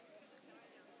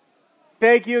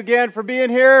Thank you again for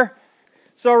being here.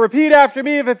 So repeat after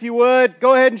me if you would.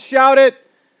 Go ahead and shout it.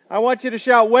 I want you to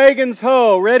shout, wagons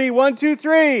ho. Ready? 1, 2,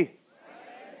 3.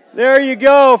 There you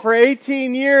go. For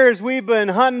 18 years, we've been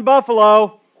hunting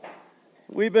buffalo.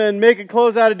 We've been making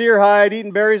clothes out of deer hide,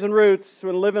 eating berries and roots,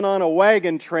 and living on a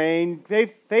wagon train.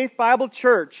 Faith Bible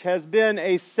Church has been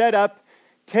a set-up,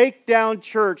 take-down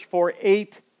church for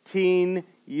 18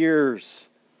 years.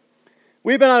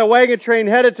 We've been on a wagon train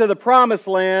headed to the Promised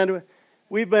Land.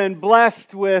 We've been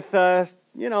blessed with,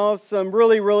 some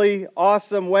really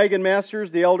awesome wagon masters,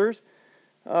 the elders.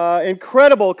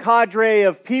 Incredible cadre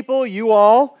of people, you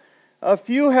all. A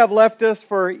few have left us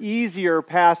for easier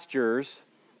pastures.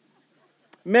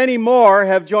 Many more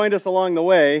have joined us along the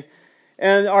way.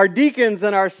 And our deacons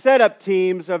and our setup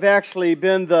teams have actually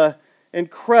been the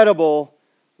incredible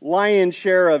lion's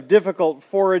share of difficult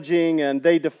foraging, and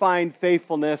they define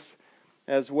faithfulness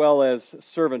as well as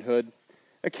servanthood.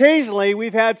 Occasionally,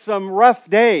 we've had some rough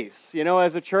days,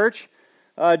 as a church.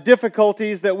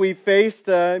 Difficulties that we've faced,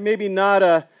 maybe not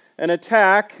an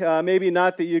attack, maybe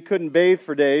not that you couldn't bathe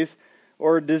for days,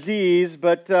 or disease,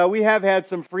 but we have had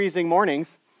some freezing mornings.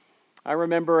 I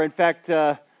remember, in fact,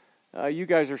 you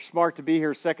guys are smart to be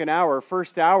here second hour.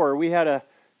 First hour, we had a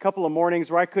couple of mornings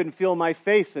where I couldn't feel my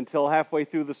face until halfway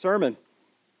through the sermon.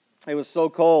 It was so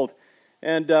cold.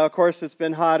 And, of course, it's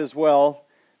been hot as well.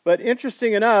 But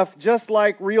interesting enough, just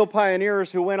like real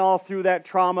pioneers who went all through that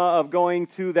trauma of going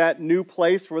to that new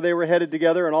place where they were headed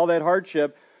together and all that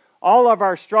hardship, all of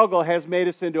our struggle has made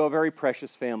us into a very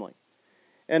precious family.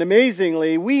 And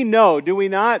amazingly, we know, do we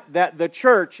not, that the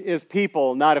church is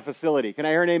people, not a facility. Can I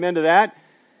hear an amen to that?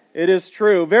 It is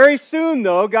true. Very soon,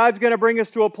 though, God's going to bring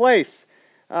us to a place.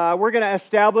 We're going to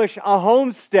establish a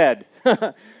homestead.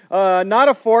 Not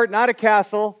a fort, not a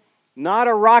castle, not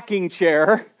a rocking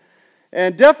chair,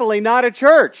 and definitely not a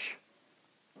church.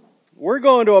 We're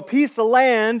going to a piece of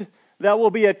land that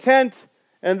will be a tent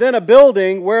and then a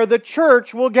building where the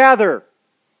church will gather.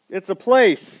 It's a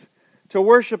place to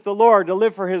worship the Lord, to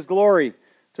live for His glory,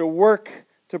 to work,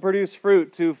 to produce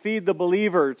fruit, to feed the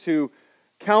believer, to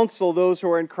counsel those who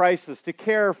are in crisis, to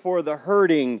care for the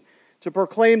hurting, to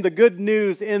proclaim the good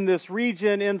news in this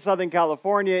region, in Southern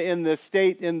California, in this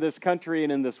state, in this country,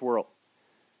 and in this world.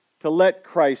 To let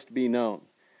Christ be known.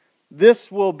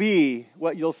 This will be,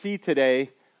 what you'll see today,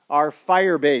 our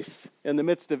fire base in the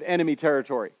midst of enemy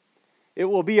territory. It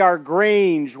will be our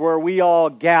Grange where we all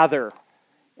gather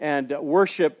and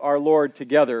worship our Lord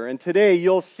together. And today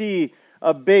you'll see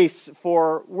a base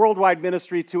for worldwide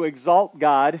ministry to exalt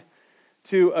God,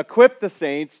 to equip the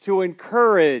saints, to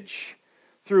encourage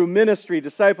through ministry,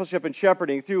 discipleship, and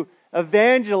shepherding, through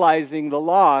evangelizing the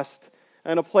lost,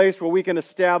 and a place where we can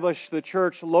establish the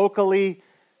church locally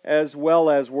as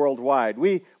well as worldwide.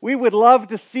 We would love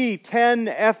to see 10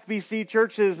 FBC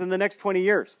churches in the next 20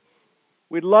 years.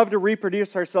 We'd love to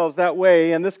reproduce ourselves that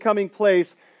way. And this coming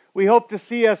place, we hope to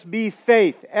see us be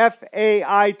faith,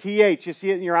 F-A-I-T-H. You see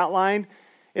it in your outline?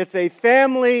 It's a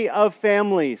family of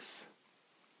families.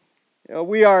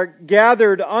 We are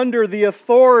gathered under the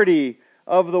authority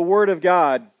of the Word of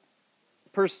God,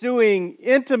 pursuing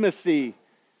intimacy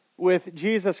with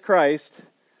Jesus Christ,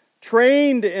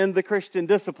 trained in the Christian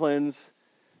disciplines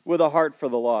with a heart for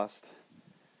the lost.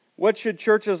 What should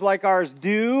churches like ours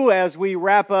do as we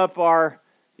wrap up our,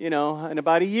 in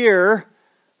about a year,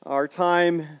 our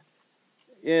time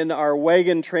in our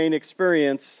wagon train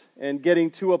experience and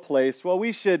getting to a place? Well,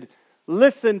 we should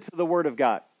listen to the Word of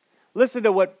God. Listen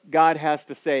to what God has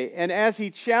to say. And as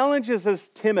he challenges us,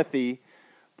 Timothy,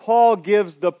 Paul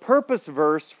gives the purpose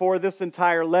verse for this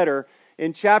entire letter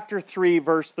in chapter 3,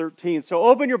 verse 13. So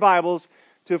open your Bibles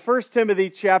to 1 Timothy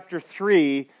chapter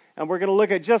 3, and we're going to look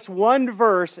at just one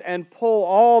verse and pull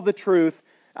all the truth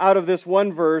out of this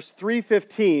one verse,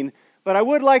 3:15. But I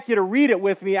would like you to read it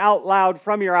with me out loud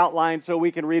from your outline so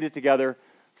we can read it together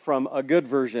from a good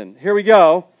version. Here we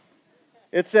go.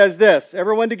 It says this,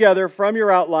 everyone together from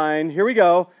your outline. Here we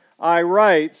go. I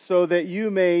write so that you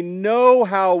may know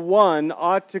how one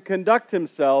ought to conduct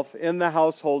himself in the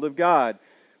household of God,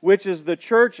 which is the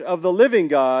church of the living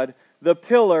God, the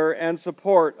pillar and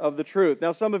support of the truth.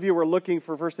 Now, some of you were looking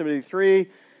for 1 Timothy 3,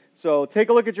 so take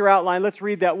a look at your outline. Let's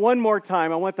read that one more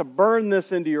time. I want to burn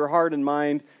this into your heart and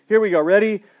mind. Here we go.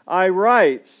 Ready? I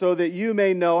write so that you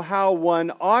may know how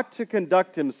one ought to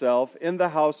conduct himself in the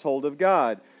household of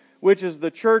God, which is the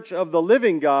church of the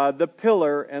living God, the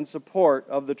pillar and support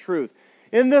of the truth.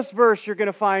 In this verse, you're going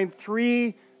to find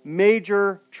three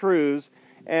major truths,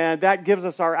 and that gives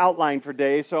us our outline for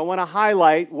today. So I want to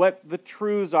highlight what the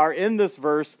truths are in this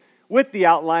verse with the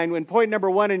outline. And point number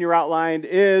one in your outline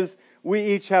is we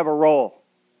each have a role.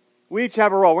 We each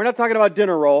have a role. We're not talking about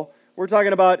dinner roll. We're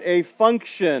talking about a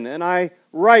function. And I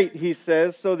write, he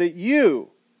says, so that you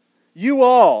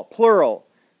all, plural,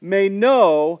 may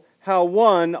know how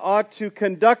one ought to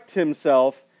conduct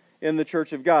himself in the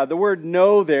church of God. The word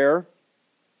know there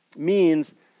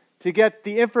means to get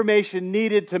the information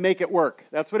needed to make it work.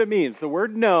 That's what it means. The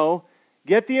word know,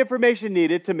 get the information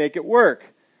needed to make it work.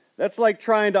 That's like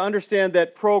trying to understand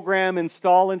that program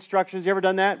install instructions. You ever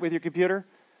done that with your computer?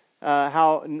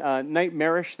 How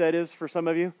nightmarish that is for some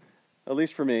of you, at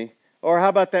least for me. Or how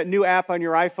about that new app on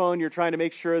your iPhone? You're trying to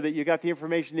make sure that you got the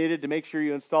information needed to make sure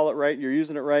you install it right, you're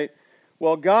using it right.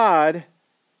 Well, God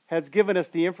has given us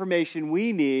the information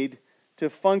we need to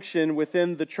function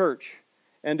within the church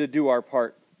and to do our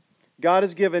part. God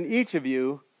has given each of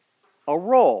you a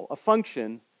role, a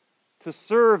function to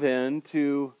serve in,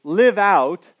 to live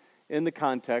out in the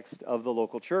context of the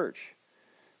local church.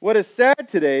 What is sad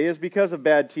today is because of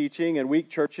bad teaching and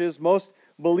weak churches, most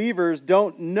believers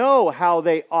don't know how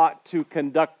they ought to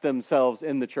conduct themselves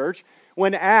in the church.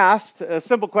 When asked a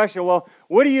simple question, well,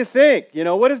 what do you think?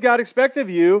 What does God expect of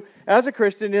you as a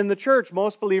Christian in the church?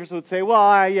 Most believers would say, well,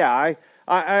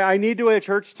 I need to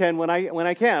church 10 when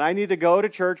I can. I need to go to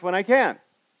church when I can.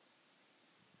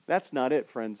 That's not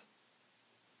it, friends.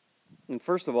 And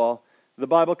first of all, the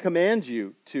Bible commands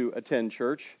you to attend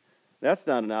church. That's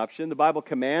not an option. The Bible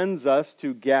commands us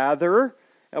to gather.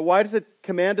 And why does it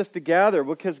command us to gather?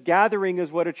 Because gathering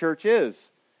is what a church is.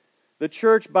 The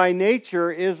church by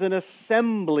nature is an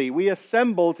assembly. We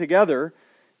assemble together.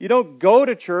 You don't go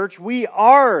to church. We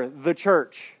are the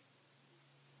church.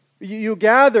 You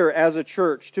gather as a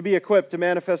church to be equipped to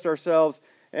manifest ourselves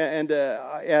and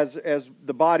as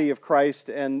the body of Christ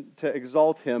and to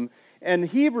exalt Him. And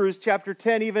Hebrews chapter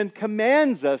 10 even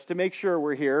commands us to make sure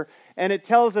we're here. And it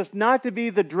tells us not to be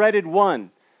the dreaded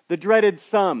one, the dreaded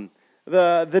some,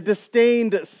 the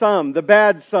disdained some, the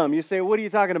bad some. You say, what are you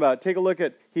talking about? Take a look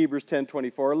at Hebrews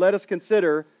 10:24. Let us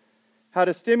consider how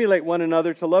to stimulate one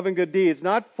another to love and good deeds,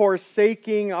 not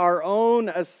forsaking our own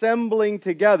assembling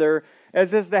together,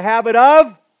 as is the habit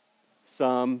of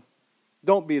some.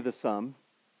 Don't be the some.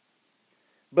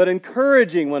 But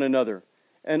encouraging one another,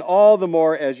 and all the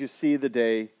more as you see the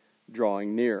day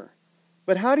drawing near.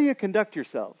 But how do you conduct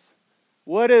yourselves?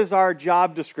 What is our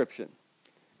job description?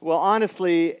 Well,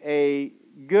 honestly, a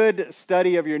good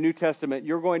study of your New Testament,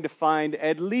 you're going to find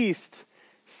at least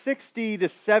 60 to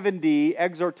 70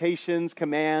 exhortations,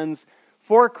 commands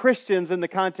for Christians in the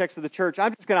context of the church.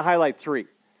 I'm just going to highlight 3.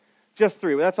 Just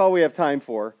 3. That's all we have time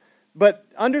for. But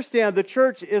understand, the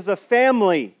church is a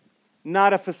family,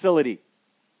 not a facility.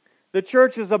 The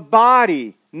church is a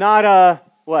body, not a,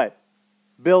 what?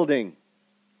 Building.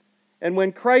 And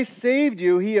when Christ saved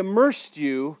you, He immersed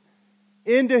you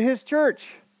into His church.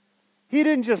 He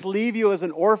didn't just leave you as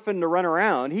an orphan to run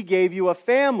around. He gave you a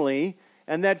family,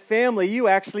 and that family you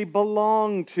actually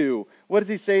belong to. What does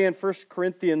He say in 1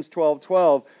 Corinthians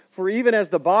 12:12? For even as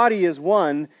the body is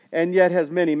one, and yet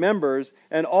has many members,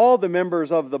 and all the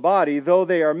members of the body, though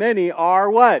they are many,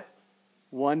 are what?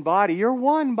 One body. You're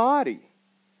one body.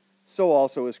 So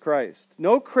also is Christ.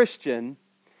 No Christian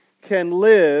can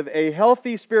live a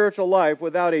healthy spiritual life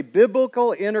without a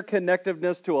biblical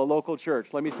interconnectedness to a local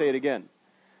church. Let me say it again.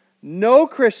 No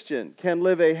Christian can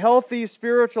live a healthy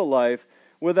spiritual life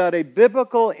without a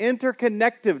biblical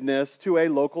interconnectedness to a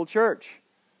local church.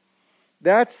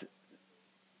 That's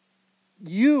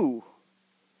you.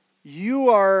 You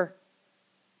are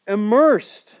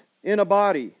immersed in a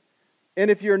body. And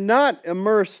if you're not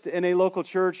immersed in a local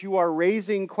church, you are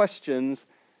raising questions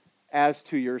as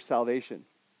to your salvation.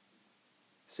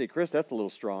 Say, Chris, that's a little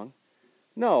strong.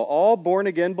 No, all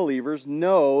born-again believers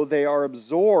know they are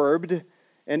absorbed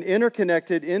and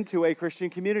interconnected into a Christian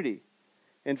community.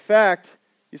 In fact,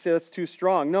 you say that's too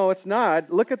strong. No, it's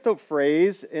not. Look at the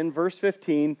phrase in verse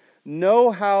 15,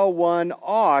 know how one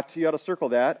ought. You ought to circle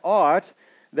that. Ought,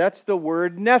 that's the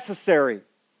word necessary.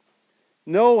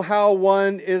 Know how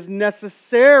one is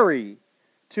necessary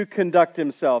to conduct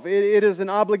himself. It is an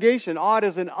obligation. Ought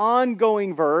is an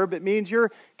ongoing verb. It means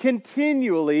you're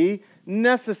continually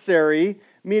necessary,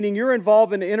 meaning your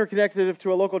involvement and interconnected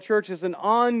to a local church is an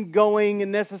ongoing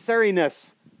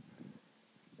necessariness.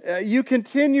 You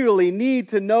continually need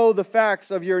to know the facts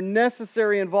of your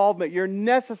necessary involvement, your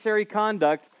necessary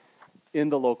conduct in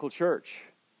the local church.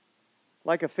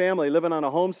 Like a family living on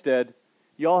a homestead,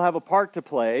 you all have a part to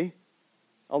play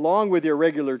along with your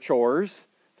regular chores.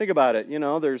 Think about it.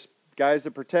 There's guys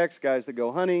that protect, guys that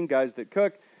go hunting, guys that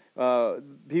cook,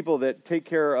 people that take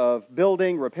care of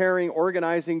building, repairing,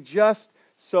 organizing, just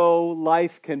so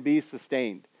life can be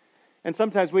sustained. And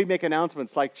sometimes we make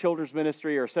announcements like children's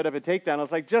ministry or set up a takedown.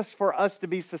 It's like just for us to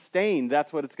be sustained,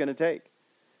 that's what it's going to take.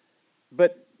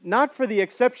 But not for the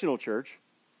exceptional church,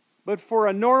 but for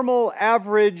a normal,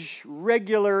 average,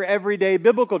 regular, everyday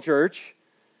biblical church.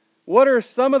 What are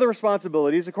some of the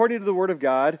responsibilities according to the Word of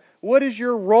God? What is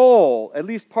your role, at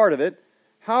least part of it?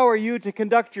 How are you to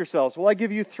conduct yourselves? Well, I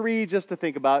give you 3 just to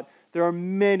think about. There are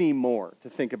many more to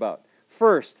think about.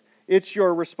 First, it's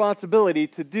your responsibility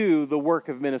to do the work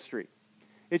of ministry.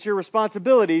 It's your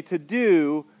responsibility to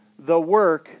do the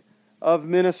work of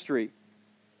ministry.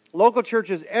 Local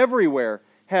churches everywhere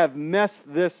have messed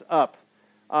this up.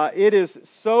 It is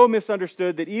so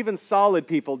misunderstood that even solid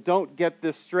people don't get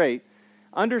this straight.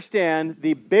 Understand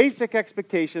the basic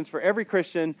expectations for every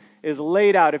Christian is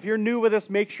laid out. If you're new with us,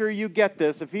 make sure you get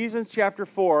this. Ephesians chapter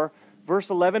 4, verse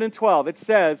 11 and 12. It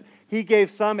says, He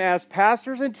gave some as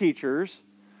pastors and teachers.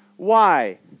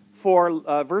 Why? For,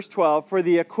 verse 12, for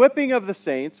the equipping of the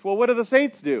saints. Well, what do the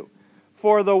saints do?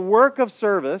 For the work of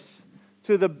service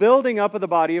to the building up of the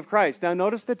body of Christ. Now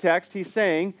notice the text. He's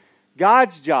saying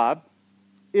God's job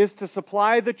is to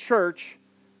supply the church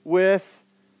with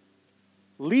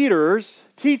leaders,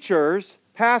 teachers,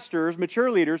 pastors, mature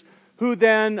leaders, who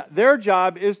then their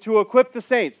job is to equip the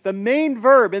saints. The main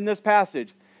verb in this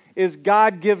passage is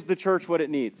God gives the church what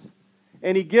it needs.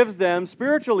 And He gives them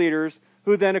spiritual leaders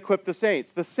who then equip the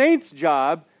saints. The saints'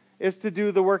 job is to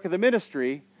do the work of the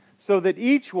ministry so that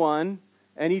each one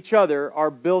and each other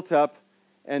are built up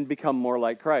and become more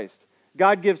like Christ.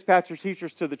 God gives pastors,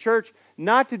 teachers to the church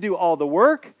not to do all the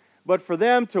work, but for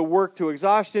them to work to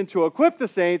exhaustion, to equip the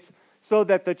saints so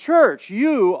that the church,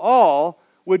 you all,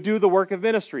 would do the work of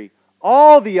ministry.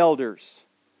 All the elders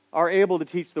are able to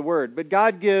teach the word, but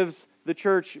God gives the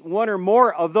church one or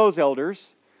more of those elders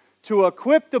to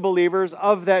equip the believers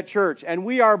of that church. And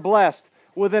we are blessed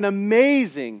with an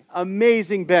amazing,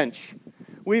 amazing bench.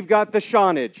 We've got the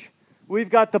Shawnage. We've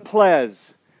got the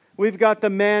Plez. We've got the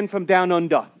man from down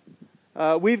under.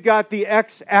 We've got the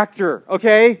ex-actor,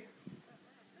 okay?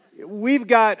 We've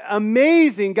got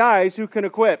amazing guys who can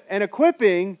equip. And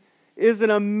equipping is an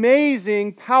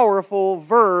amazing, powerful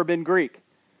verb in Greek.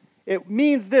 It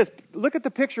means this. Look at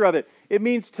the picture of it. It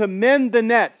means to mend the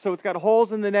net. So it's got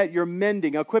holes in the net. You're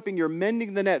mending. Equipping, you're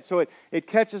mending the net so it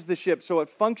catches the ship, so it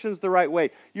functions the right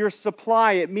way. Your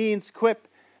supply, it means equip.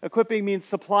 Equipping means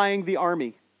supplying the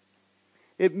army.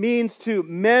 It means to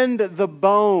mend the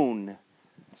bone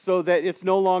so that it's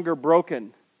no longer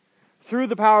broken. Through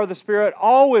the power of the Spirit,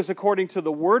 always according to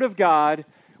the Word of God,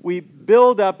 we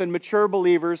build up and mature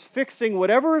believers, fixing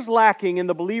whatever is lacking in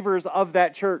the believers of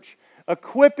that church.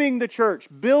 Equipping the church,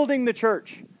 building the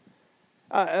church.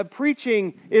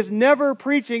 Preaching is never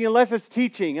preaching unless it's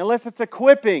teaching, unless it's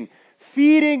equipping,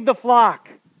 feeding the flock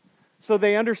so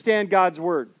they understand God's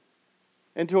Word.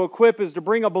 And to equip is to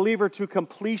bring a believer to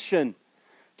completion,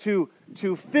 to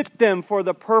fit them for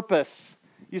the purpose.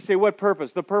 You say, what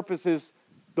purpose? The purpose is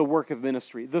the work of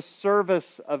ministry, the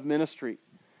service of ministry.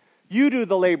 You do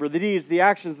the labor, the deeds, the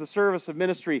actions, the service of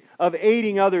ministry, of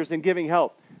aiding others and giving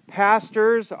help.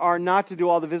 Pastors are not to do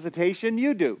all the visitation,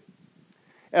 you do.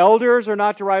 Elders are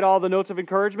not to write all the notes of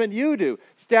encouragement, you do.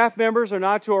 Staff members are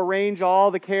not to arrange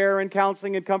all the care and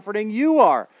counseling and comforting, you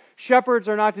are. Shepherds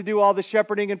are not to do all the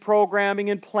shepherding and programming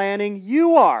and planning,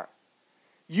 you are.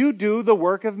 You do the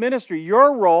work of ministry.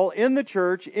 Your role in the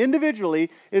church individually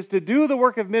is to do the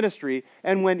work of ministry,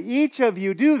 and when each of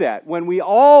you do that, when we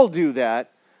all do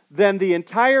that, then the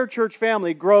entire church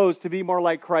family grows to be more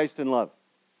like Christ in love.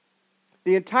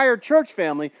 The entire church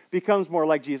family becomes more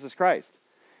like Jesus Christ.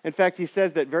 In fact, he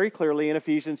says that very clearly in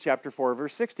Ephesians chapter 4,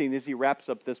 verse 16, as he wraps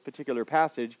up this particular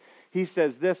passage. He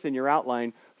says this in your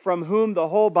outline, from whom the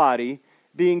whole body,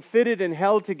 being fitted and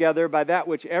held together by that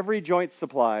which every joint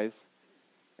supplies.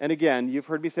 And again, you've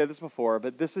heard me say this before,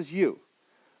 but this is you.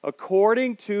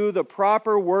 According to the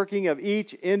proper working of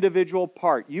each individual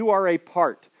part. You are a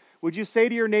part. Would you say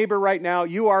to your neighbor right now,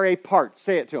 you are a part?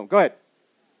 Say it to him. Go ahead.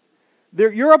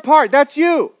 You're a part. That's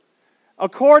you.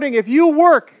 If you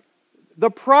work the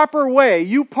proper way,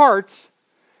 you parts,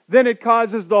 then it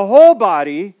causes the whole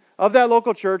body of that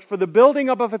local church for the building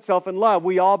up of itself in love.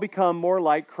 We all become more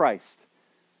like Christ,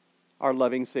 our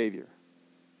loving Savior.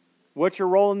 What's your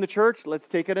role in the church? Let's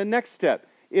take it a next step.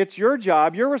 It's your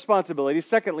job, your responsibility,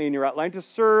 secondly in your outline, to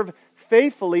serve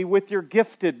faithfully with your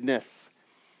giftedness.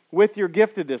 With your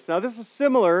giftedness. Now this is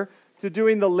similar to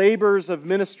doing the labors of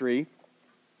ministry,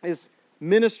 is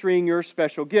ministering your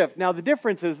special gift. Now the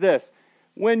difference is this.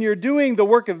 When you're doing the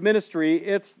work of ministry,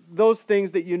 it's those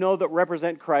things that you know that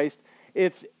represent Christ.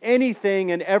 It's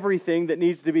anything and everything that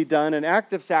needs to be done, an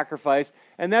act of sacrifice,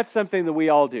 and that's something that we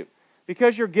all do.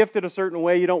 Because you're gifted a certain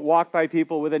way, you don't walk by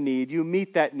people with a need. You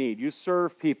meet that need. You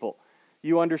serve people.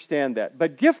 You understand that.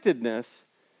 But giftedness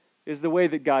is the way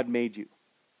that God made you.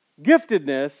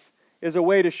 Giftedness is a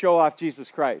way to show off Jesus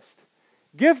Christ.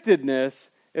 Giftedness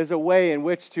is a way in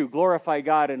which to glorify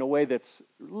God in a way that's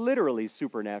literally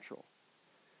supernatural.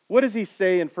 What does he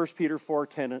say in 1 Peter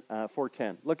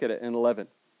 4:10? Look at it in 11.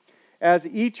 As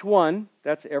each one,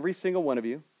 that's every single one of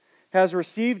you, has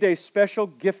received a special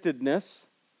giftedness,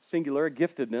 singular,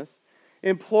 giftedness,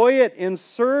 employ it in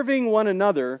serving one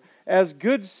another as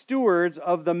good stewards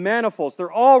of the manifolds.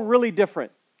 They're all really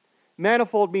different.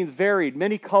 Manifold means varied,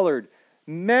 many-colored,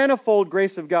 manifold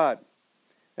grace of God.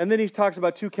 And then he talks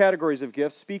about two categories of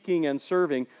gifts, speaking and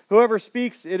serving. Whoever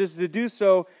speaks, it is to do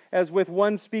so as with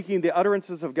one speaking the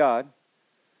utterances of God.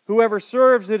 Whoever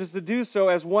serves, it is to do so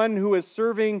as one who is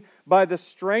serving by the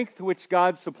strength which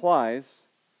God supplies.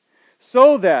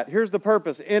 So that, here's the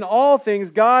purpose, in all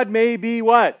things God may be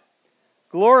what?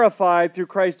 Glorified through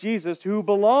Christ Jesus, who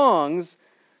belongs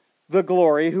the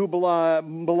glory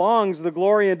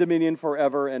and dominion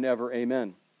forever and ever.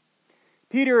 Amen.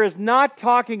 Peter is not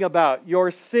talking about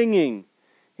your singing.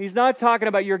 He's not talking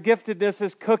about your giftedness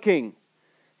as cooking.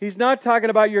 He's not talking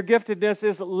about your giftedness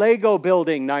as Lego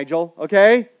building, Nigel,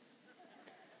 okay?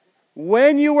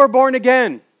 When you were born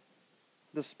again,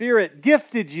 the Spirit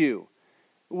gifted you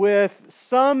with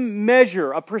some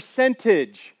measure, a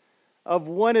percentage of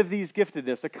one of these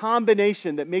giftedness, a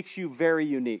combination that makes you very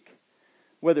unique.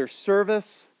 Whether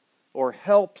service or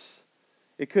helps,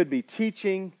 it could be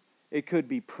teaching, it could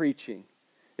be preaching.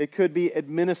 It could be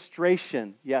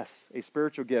administration, yes, a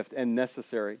spiritual gift and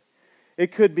necessary.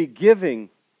 It could be giving.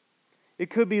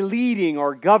 It could be leading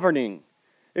or governing.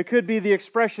 It could be the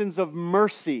expressions of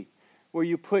mercy, where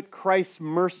you put Christ's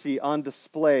mercy on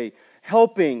display.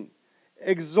 Helping,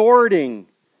 exhorting,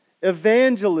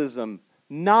 evangelism,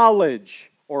 knowledge,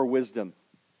 or wisdom.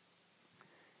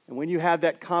 And when you have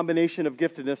that combination of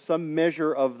giftedness, some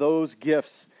measure of those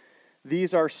gifts,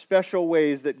 these are special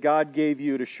ways that God gave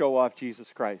you to show off Jesus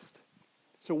Christ.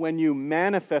 So when you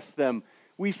manifest them,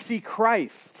 we see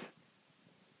Christ.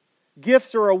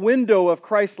 Gifts are a window of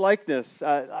Christ-likeness.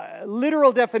 A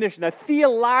literal definition, a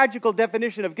theological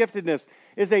definition of giftedness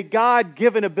is a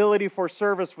God-given ability for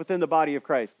service within the body of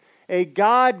Christ. A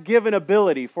God-given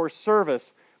ability for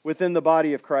service within the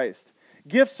body of Christ.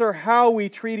 Gifts are how we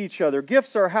treat each other.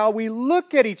 Gifts are how we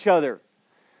look at each other.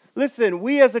 Listen,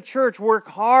 we as a church work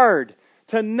hard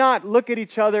to not look at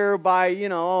each other by,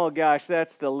 oh gosh,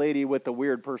 that's the lady with the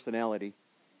weird personality.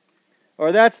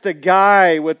 Or that's the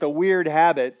guy with the weird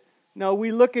habit. No,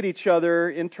 we look at each other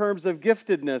in terms of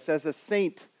giftedness as a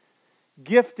saint,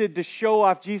 gifted to show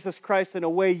off Jesus Christ in a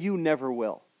way you never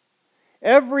will.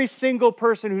 Every single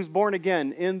person who's born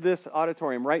again in this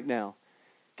auditorium right now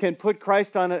can put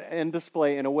Christ on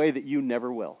display in a way that you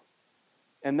never will.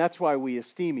 And that's why we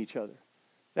esteem each other.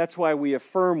 That's why we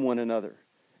affirm one another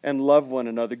and love one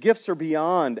another. Gifts are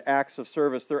beyond acts of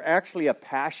service. They're actually a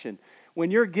passion.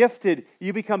 When you're gifted,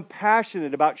 you become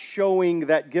passionate about showing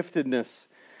that giftedness.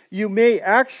 You may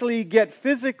actually get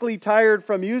physically tired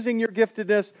from using your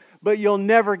giftedness, but you'll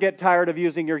never get tired of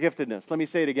using your giftedness. Let me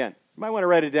say it again. You might want to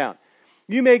write it down.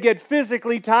 You may get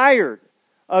physically tired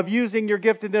of using your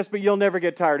giftedness, but you'll never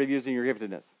get tired of using your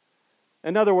giftedness.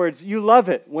 In other words, you love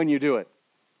it when you do it.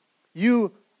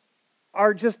 You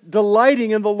are just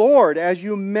delighting in the Lord as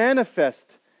you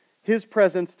manifest His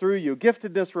presence through you.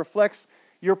 Giftedness reflects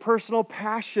your personal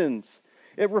passions.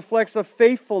 It reflects a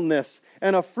faithfulness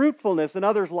and a fruitfulness in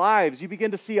others' lives. You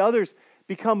begin to see others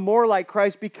become more like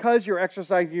Christ because you're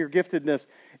exercising your giftedness.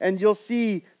 And you'll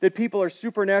see that people are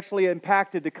supernaturally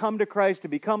impacted to come to Christ, to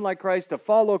become like Christ, to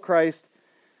follow Christ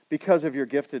because of your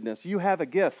giftedness. You have a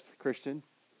gift, Christian.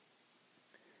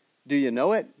 Do you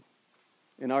know it?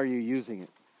 And are you using it?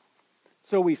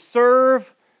 So we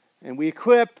serve and we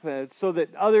equip so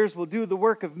that others will do the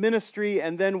work of ministry,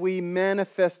 and then we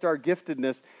manifest our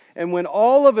giftedness. And when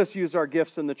all of us use our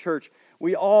gifts in the church,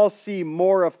 we all see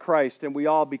more of Christ and we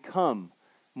all become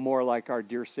more like our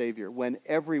dear Savior when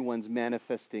everyone's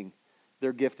manifesting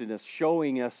their giftedness,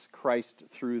 showing us Christ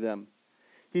through them.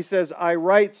 He says, I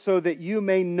write so that you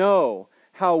may know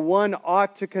how one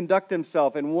ought to conduct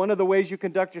himself. And one of the ways you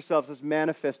conduct yourselves is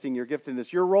manifesting your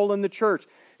giftedness. Your role in the church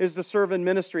is to serve in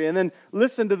ministry. And then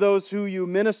listen to those who you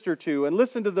minister to. And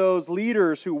listen to those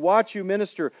leaders who watch you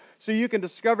minister so you can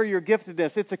discover your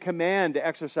giftedness. It's a command to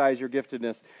exercise your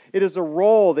giftedness. It is a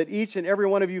role that each and every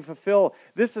one of you fulfill.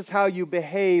 This is how you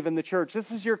behave in the church. This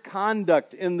is your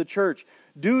conduct in the church.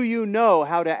 Do you know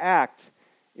how to act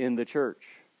in the church?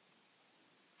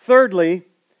 Thirdly,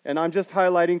 and I'm just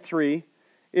highlighting 3,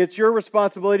 It's your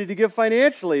responsibility to give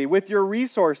financially with your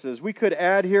resources. We could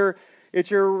add here,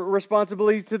 it's your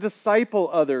responsibility to disciple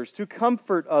others, to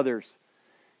comfort others.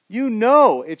 You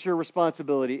know it's your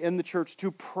responsibility in the church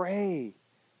to pray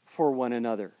for one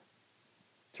another,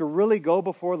 to really go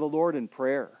before the Lord in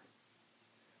prayer.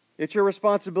 It's your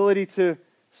responsibility to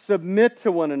submit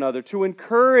to one another, to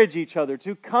encourage each other,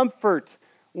 to comfort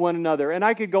one another. And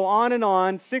I could go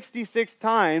on 66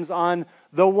 times on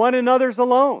the one another's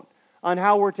alone, on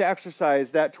how we're to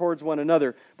exercise that towards one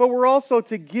another. But we're also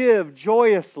to give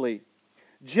joyously,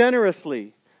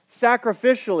 generously,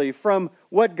 sacrificially from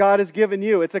what God has given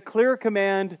you. It's a clear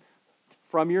command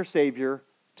from your Savior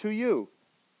to you.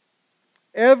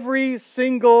 Every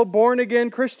single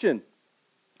born-again Christian,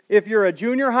 if you're a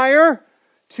junior hire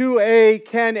to a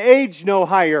can age no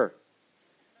hire,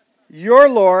 your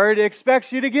Lord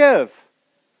expects you to give.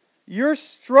 Your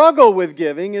struggle with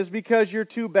giving is because you're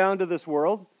too bound to this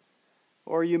world,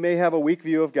 or you may have a weak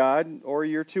view of God, or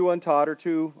you're too untaught or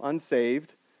too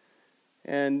unsaved,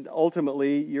 and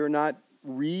ultimately you're not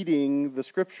reading the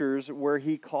Scriptures where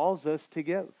He calls us to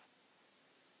give.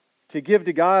 To give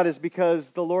to God is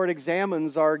because the Lord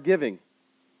examines our giving.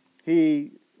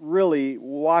 He really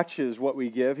watches what we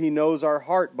give. He knows our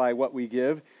heart by what we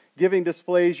give. Giving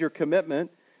displays your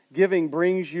commitment. Giving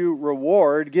brings you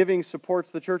reward. Giving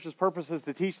supports the church's purposes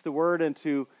to teach the Word and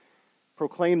to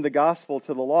proclaim the gospel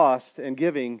to the lost. And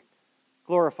giving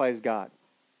glorifies God.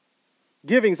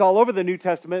 Giving's all over the New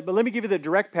Testament, but let me give you the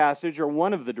direct passage, or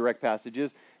one of the direct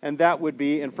passages, and that would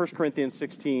be in 1 Corinthians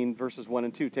 16, verses 1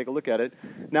 and 2. Take a look at it.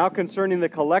 Now concerning the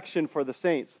collection for the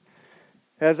saints.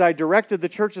 As I directed the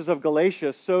churches of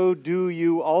Galatia, so do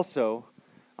you also.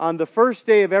 On the first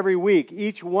day of every week,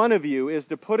 each one of you is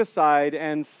to put aside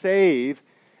and save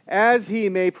as he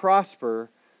may prosper,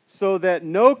 so that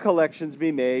no collections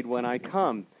be made when I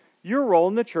come. Your role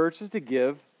in the church is to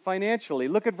give financially.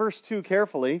 Look at verse 2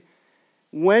 carefully.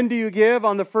 When do you give?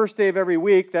 On the first day of every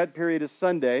week. That period is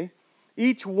Sunday.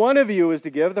 Each one of you is to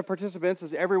give. The participants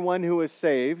is everyone who is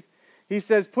saved. He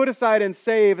says, put aside and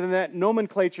save, and that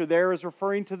nomenclature there is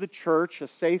referring to the church, a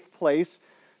safe place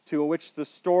to which to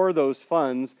store those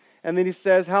funds. And then he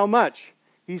says, how much?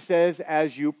 He says,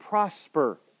 as you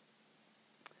prosper.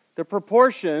 The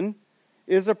proportion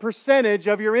is a percentage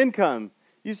of your income.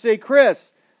 You say,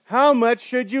 Chris, how much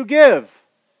should you give?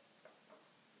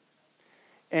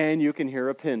 And you can hear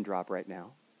a pin drop right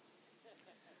now.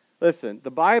 Listen,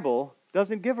 the Bible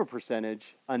doesn't give a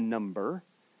percentage, a number.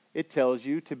 It tells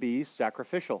you to be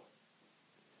sacrificial.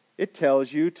 It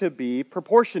tells you to be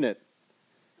proportionate.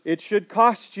 It should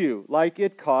cost you like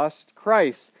it cost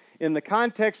Christ. In the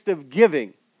context of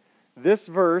giving, this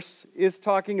verse is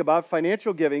talking about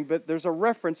financial giving, but there's a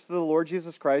reference to the Lord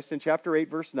Jesus Christ in chapter 8,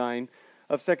 verse 9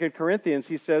 of 2 Corinthians.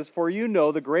 He says, for you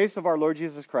know the grace of our Lord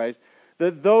Jesus Christ,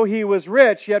 that though He was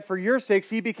rich, yet for your sakes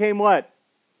He became what?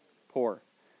 Poor.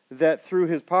 That through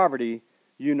His poverty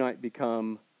you might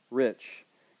become rich.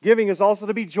 Giving is also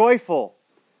to be joyful.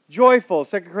 Joyful.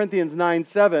 2 Corinthians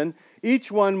 9:7.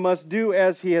 Each one must do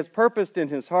as he has purposed in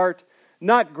his heart,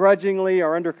 not grudgingly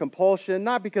or under compulsion,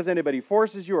 not because anybody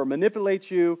forces you or manipulates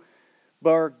you,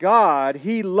 but God,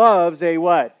 He loves a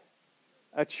what?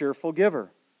 A cheerful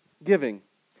giver. Giving.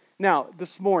 Now,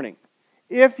 this morning,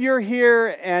 if you're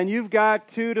here and you've got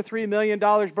 $2 to $3 million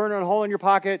burning a hole in your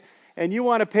pocket and you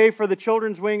want to pay for the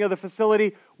children's wing of the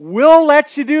facility, we'll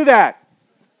let you do that.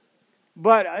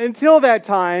 But until that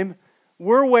time,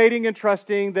 we're waiting and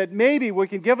trusting that maybe we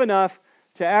can give enough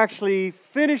to actually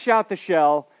finish out the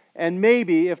shell and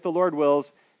maybe, if the Lord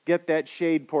wills, get that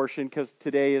shade portion, because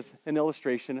today is an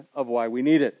illustration of why we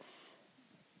need it.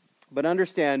 But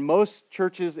understand, most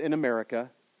churches in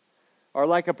America are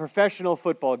like a professional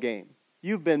football game.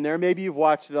 You've been there, maybe you've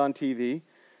watched it on TV.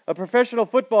 A professional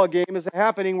football game is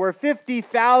happening where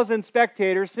 50,000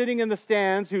 spectators sitting in the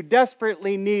stands who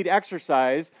desperately need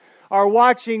exercise are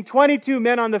watching 22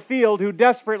 men on the field who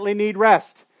desperately need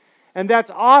rest. And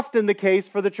that's often the case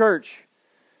for the church.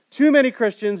 Too many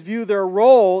Christians view their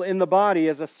role in the body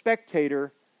as a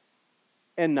spectator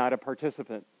and not a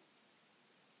participant.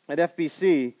 At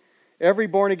FBC, every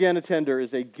born-again attender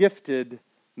is a gifted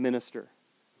minister.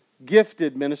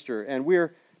 Gifted minister. And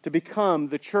we're to become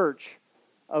the church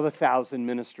of 1,000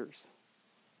 ministers.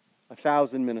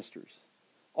 1,000 ministers.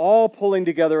 All pulling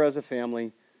together as a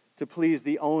family to please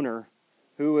the owner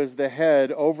who is the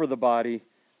head over the body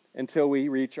until we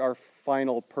reach our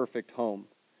final perfect home.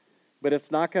 But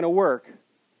it's not going to work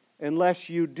unless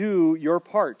you do your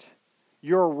part,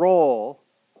 your role,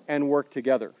 and work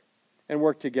together. And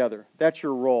work together. That's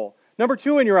your role. Number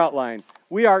 2 in your outline.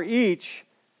 We are each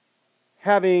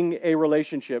having a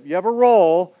relationship. You have a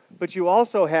role, but you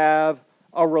also have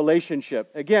a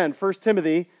relationship. Again, 1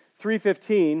 Timothy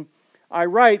 3:15, I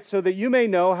write so that you may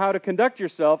know how to conduct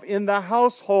yourself in the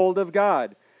household of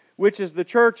God, which is the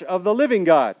church of the living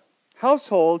God.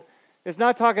 Household is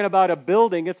not talking about a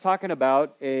building, it's talking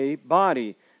about a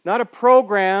body. Not a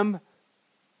program,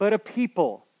 but a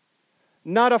people.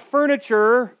 Not a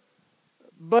furniture,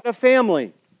 but a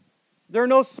family. There are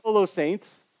no solo saints.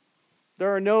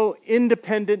 There are no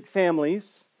independent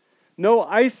families. No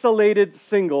isolated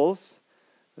singles.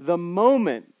 The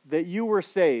moment that you were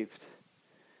saved,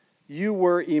 you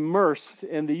were immersed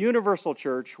in the universal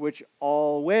church, which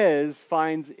always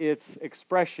finds its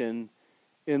expression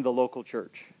in the local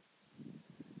church.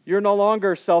 You're no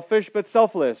longer selfish, but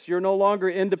selfless. You're no longer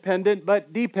independent,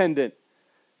 but dependent.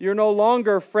 You're no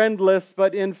longer friendless,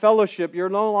 but in fellowship. You're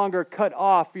no longer cut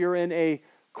off. You're in a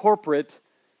corporate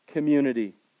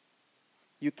community.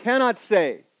 You cannot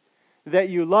say that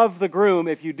you love the groom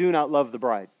if you do not love the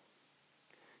bride.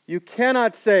 You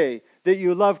cannot say that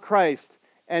you love Christ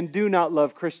and do not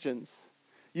love Christians.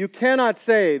 You cannot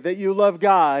say that you love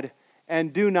God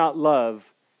and do not love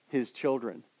His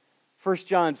children. 1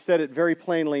 John said it very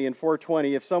plainly in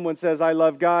 4:20. If someone says, I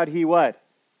love God, he what?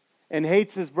 And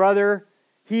hates his brother,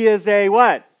 he is a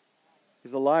what?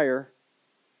 He's a liar.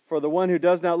 For the one who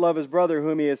does not love his brother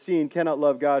whom he has seen cannot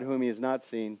love God whom he has not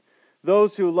seen.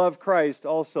 Those who love Christ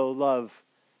also love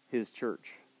His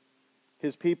church,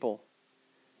 His people.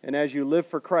 And as you live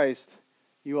for Christ,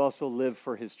 you also live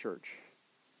for His church.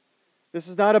 This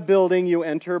is not a building you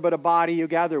enter, but a body you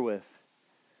gather with.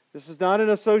 This is not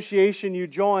an association you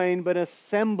join, but an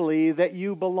assembly that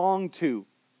you belong to.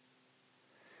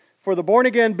 For the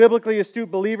born-again, biblically astute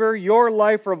believer, your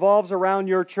life revolves around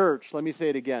your church. Let me say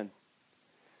it again.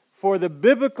 For the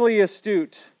biblically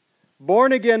astute,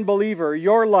 born-again believer,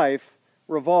 your life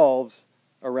revolves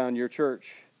around your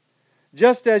church.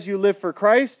 Just as you live for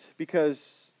Christ,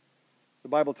 because the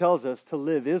Bible tells us to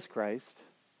live is Christ,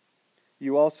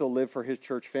 you also live for His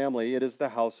church family. It is the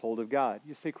household of God.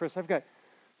 You say, Chris, I've got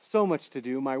so much to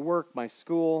do. My work, my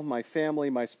school, my family,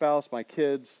 my spouse, my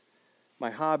kids,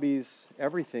 my hobbies,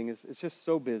 everything is just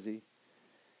so busy.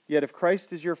 Yet if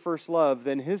Christ is your first love,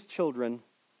 then His children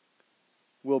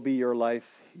will be your life,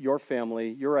 your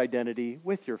family, your identity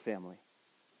with your family.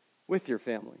 With your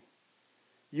family.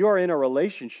 You are in a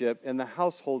relationship in the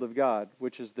household of God,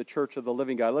 which is the church of the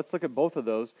living God. Let's look at both of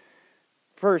those.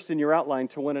 First, in your outline,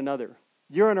 to one another.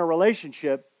 You're in a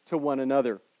relationship to one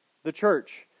another. The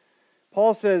church.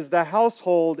 Paul says the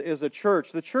household is a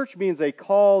church. The church means a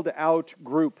called out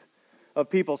group of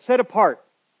people set apart.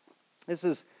 This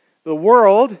is the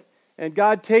world, and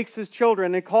God takes His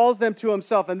children and calls them to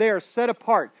Himself, and they are set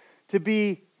apart to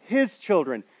be His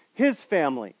children, His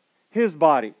family, His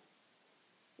body.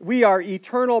 We are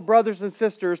eternal brothers and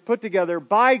sisters put together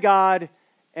by God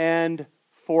and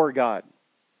for God.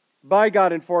 By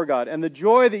God and for God. And the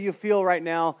joy that you feel right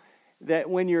now, that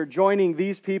when you're joining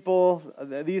these people,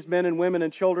 these men and women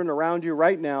and children around you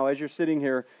right now as you're sitting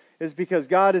here, is because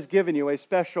God has given you a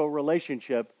special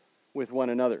relationship with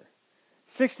one another.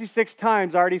 66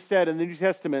 times already said in the New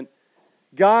Testament,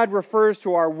 God refers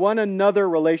to our one another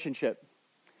relationship.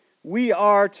 We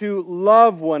are to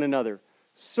love one another,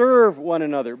 serve one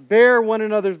another, bear one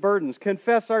another's burdens,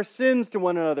 confess our sins to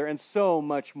one another, and so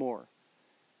much more.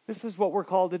 This is what we're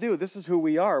called to do. This is who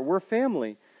we are. We're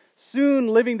family. Soon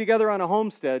living together on a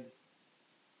homestead,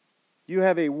 you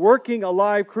have a working,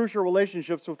 alive, crucial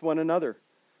relationships with one another.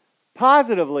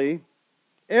 Positively,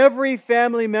 every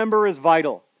family member is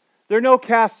vital. There are no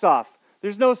casts off.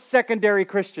 There's no secondary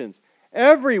Christians.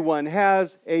 Everyone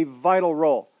has a vital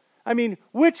role. I mean,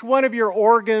 which one of your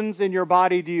organs in your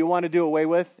body do you want to do away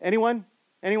with? Anyone?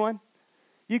 Anyone?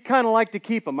 You kind of like to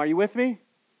keep them. Are you with me?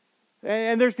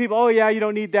 And there's people, oh yeah, you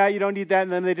don't need that, you don't need that.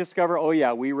 And then they discover, oh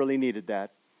yeah, we really needed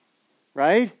that.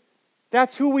 Right?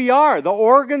 That's who we are, the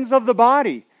organs of the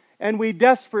body. And we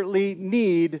desperately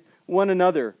need one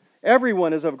another.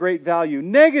 Everyone is of great value.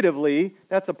 Negatively,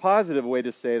 that's a positive way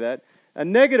to say that. A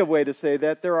negative way to say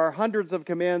that, there are hundreds of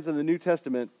commands in the New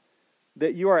Testament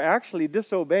that you are actually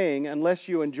disobeying unless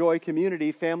you enjoy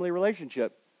community, family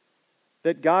relationship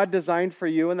that God designed for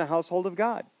you in the household of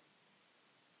God.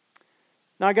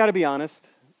 Now, I got to be honest.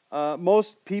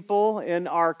 Most people in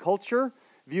our culture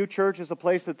view church as a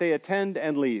place that they attend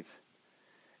and leave.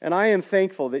 And I am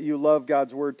thankful that you love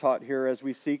God's Word taught here as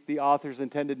we seek the author's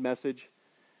intended message,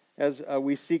 as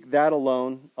we seek that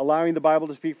alone, allowing the Bible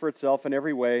to speak for itself in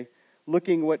every way,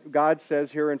 looking what God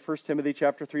says here in 1 Timothy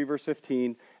chapter 3, verse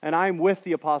 15, and I'm with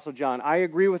the Apostle John. I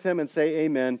agree with him and say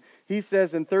amen. He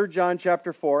says in 3 John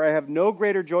chapter 4, I have no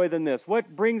greater joy than this.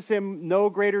 What brings him no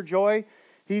greater joy?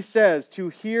 He says, to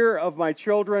hear of my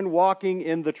children walking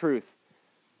in the truth.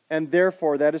 And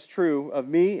therefore, that is true of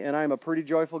me, and I'm a pretty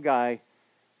joyful guy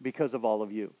because of all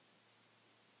of you.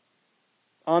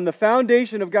 On the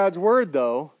foundation of God's Word,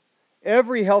 though,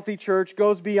 every healthy church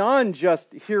goes beyond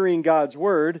just hearing God's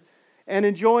Word and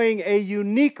enjoying a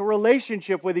unique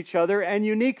relationship with each other and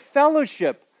unique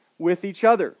fellowship with each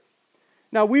other.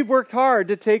 Now, we've worked hard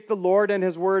to take the Lord and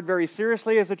His Word very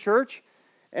seriously as a church,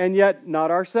 and yet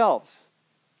not ourselves.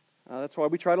 That's why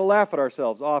we try to laugh at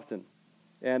ourselves often.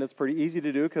 And it's pretty easy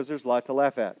to do because there's a lot to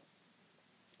laugh at.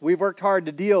 We've worked hard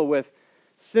to deal with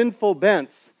sinful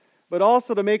bents, but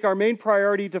also to make our main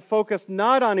priority to focus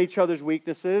not on each other's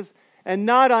weaknesses and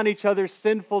not on each other's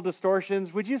sinful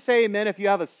distortions. Would you say amen if you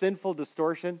have a sinful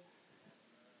distortion?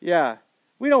 Yeah.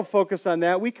 We don't focus on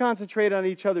that. We concentrate on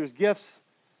each other's gifts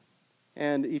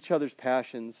and each other's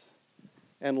passions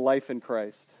and life in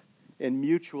Christ in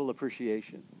mutual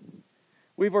appreciation.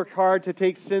 We've worked hard to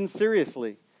take sin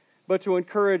seriously, but to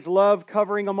encourage love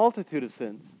covering a multitude of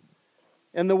sins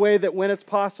in the way that when it's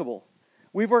possible.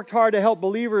 We've worked hard to help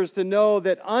believers to know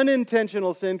that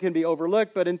unintentional sin can be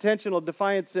overlooked, but intentional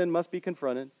defiant sin must be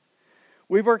confronted.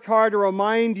 We've worked hard to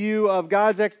remind you of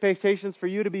God's expectations for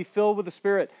you to be filled with the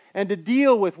Spirit and to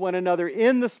deal with one another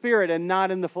in the Spirit and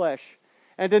not in the flesh,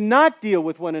 and to not deal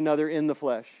with one another in the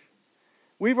flesh.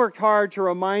 We've worked hard to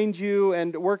remind you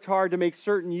and worked hard to make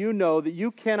certain you know that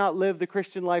you cannot live the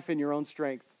Christian life in your own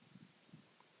strength,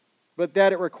 but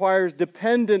that it requires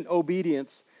dependent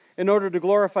obedience in order to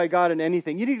glorify God in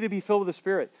anything. You need to be filled with the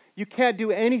Spirit. You can't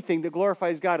do anything that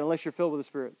glorifies God unless you're filled with the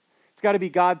Spirit. It's got to be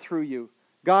God through you.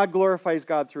 God glorifies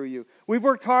God through you. We've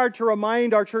worked hard to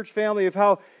remind our church family of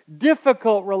how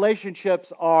difficult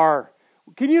relationships are.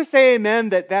 Can you say amen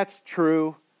that that's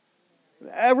true?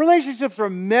 Relationships are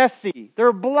messy.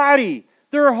 They're bloody.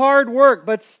 They're hard work.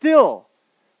 But still,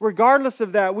 regardless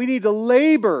of that, we need to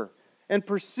labor and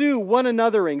pursue one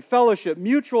anothering, fellowship,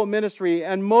 mutual ministry,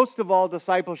 and most of all,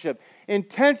 discipleship.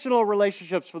 Intentional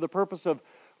relationships for the purpose of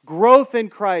growth in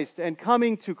Christ and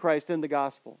coming to Christ in the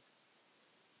gospel.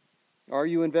 Are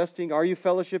you investing? Are you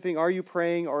fellowshipping? Are you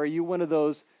praying? Or are you one of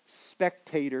those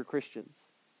spectator Christians?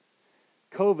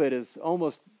 COVID has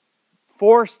almost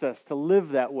forced us to live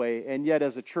that way, and yet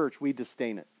as a church, we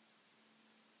disdain it.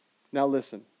 Now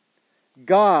listen,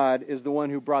 God is the one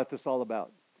who brought this all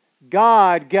about.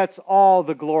 God gets all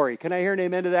the glory. Can I hear an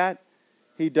amen to that?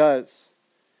 He does.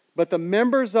 But the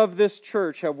members of this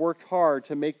church have worked hard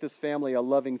to make this family a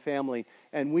loving family,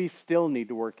 and we still need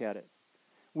to work at it.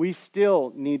 We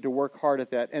still need to work hard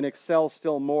at that and excel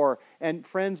still more. And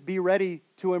friends, be ready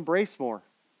to embrace more.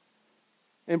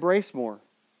 Embrace more.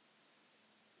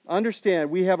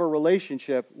 Understand we have a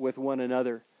relationship with one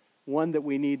another, one that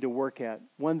we need to work at,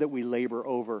 one that we labor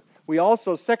over. We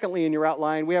also, secondly, in your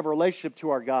outline, we have a relationship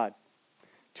to our God.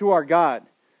 To our God.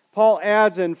 Paul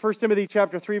adds in 1 Timothy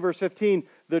chapter 3, verse 15,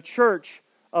 the church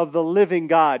of the living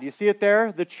God. You see it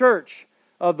there? The church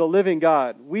of the living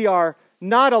God. We are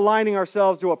not aligning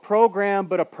ourselves to a program,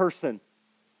 but a person.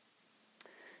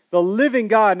 The living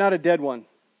God, not a dead one.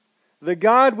 The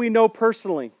God we know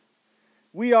personally.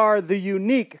 We are the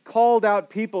unique, called out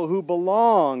people who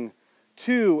belong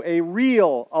to a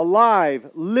real, alive,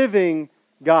 living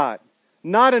God.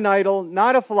 Not an idol,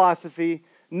 not a philosophy,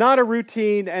 not a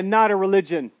routine, and not a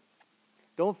religion.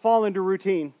 Don't fall into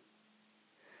routine.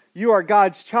 You are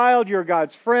God's child, you're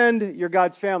God's friend, you're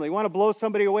God's family. You want to blow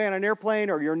somebody away on an airplane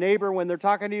or your neighbor when they're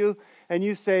talking to you, and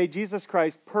you say, Jesus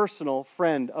Christ, personal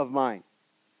friend of mine.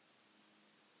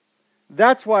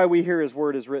 That's why we hear His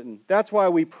Word is written. That's why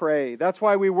we pray. That's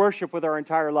why we worship with our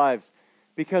entire lives.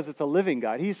 Because it's a living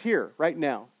God. He's here right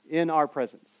now in our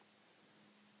presence.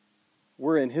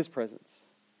 We're in His presence.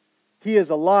 He is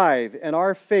alive, and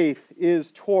our faith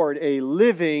is toward a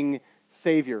living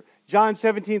Savior. John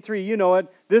 17:3, you know it.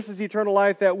 This is eternal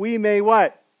life, that we may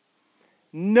what?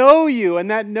 Know you. And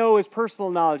that know is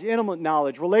personal knowledge, intimate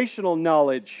knowledge, relational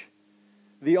knowledge.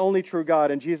 The only true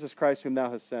God and Jesus Christ whom Thou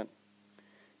hast sent.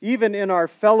 Even in our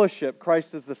fellowship,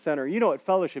 Christ is the center. You know what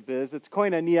fellowship is. It's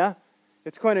koinonia.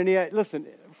 It's koinonia. Listen,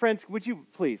 friends, would you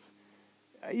please,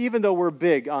 even though we're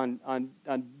big on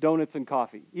donuts and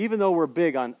coffee, even though we're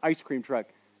big on ice cream truck,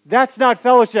 that's not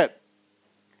fellowship.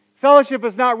 Fellowship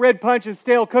is not red punch and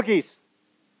stale cookies.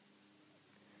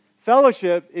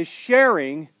 Fellowship is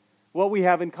sharing what we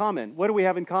have in common. What do we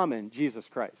have in common? Jesus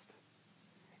Christ.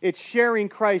 It's sharing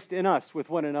Christ in us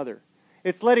with one another.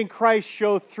 It's letting Christ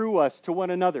show through us to one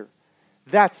another.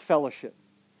 That's fellowship.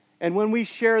 And when we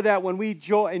share that, when we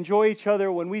enjoy each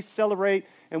other, when we celebrate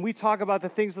and we talk about the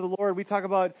things of the Lord, we talk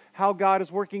about how God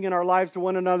is working in our lives to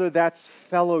one another, that's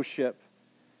fellowship.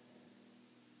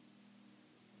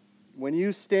 When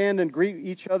you stand and greet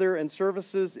each other in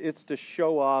services, it's to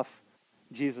show off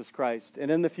Jesus Christ. And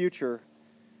in the future,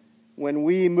 when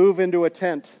we move into a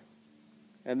tent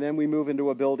and then we move into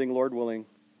a building, Lord willing,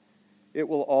 it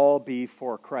will all be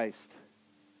for Christ.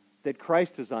 That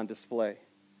Christ is on display.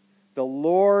 The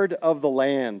Lord of the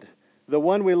land, the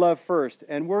one we love first.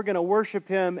 And we're going to worship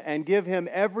Him and give Him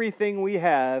everything we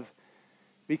have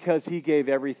because He gave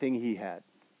everything He had.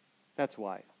 That's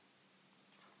why.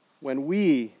 When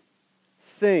we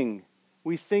sing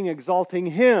exalting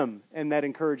Him, and that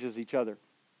encourages each other.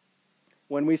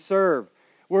 When we serve,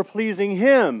 we're pleasing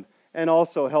Him and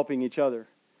also helping each other.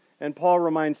 And Paul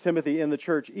reminds Timothy in the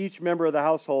church, each member of the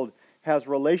household has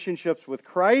relationships with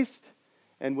Christ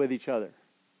and with each other.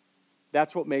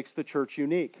 That's what makes the church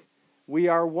unique. We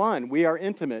are one. We are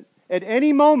intimate. At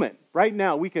any moment, right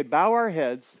now, we could bow our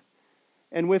heads,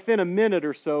 and within a minute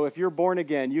or so, if you're born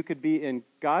again, you could be in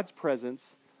God's presence,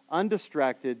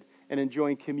 undistracted, and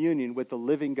enjoying communion with the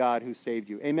living God who saved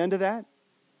you. Amen to that?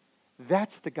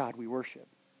 That's the God we worship.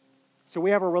 So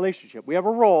we have a relationship. We have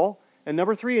a role. And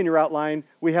number 3 in your outline,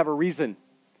 we have a reason.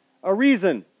 A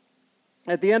reason.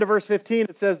 At the end of verse 15,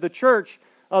 it says, the church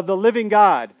of the living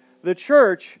God. The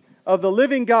church of the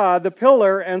living God, the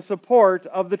pillar and support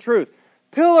of the truth.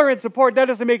 Pillar and support, that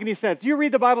doesn't make any sense. You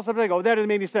read the Bible, sometimes go, that doesn't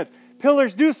make any sense.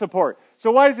 Pillars do support. So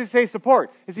why does it say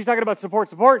support? Is he talking about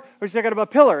support, or is he talking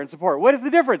about pillar and support? What is the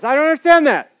difference? I don't understand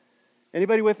that.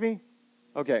 Anybody with me?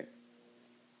 Okay.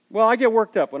 Well, I get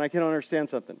worked up when I can't understand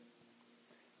something.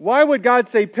 Why would God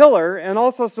say pillar and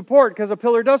also support? Because a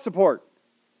pillar does support.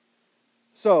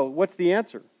 So, what's the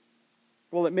answer?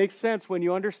 Well, it makes sense when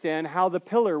you understand how the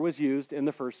pillar was used in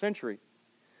the first century.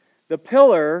 The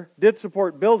pillar did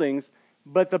support buildings,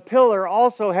 but the pillar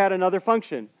also had another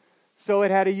function. So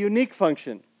it had a unique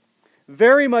function.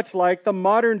 Very much like the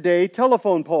modern day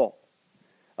telephone pole.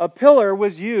 A pillar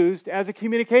was used as a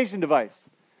communication device.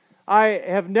 I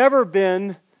have never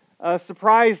been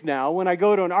surprised now when I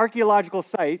go to an archaeological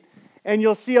site and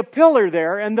you'll see a pillar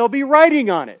there and there'll be writing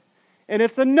on it. And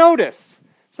it's a notice.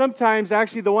 Sometimes,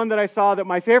 actually, the one that I saw, that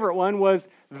my favorite one was,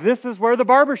 this is where the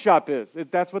barber shop is.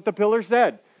 That's what the pillar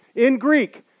said. In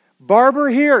Greek, barber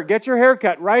here, get your hair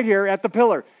cut right here at the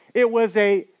pillar. It was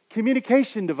a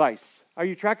communication device. Are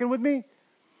you tracking with me?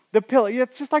 The pillar,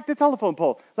 it's just like the telephone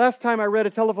pole. Last time I read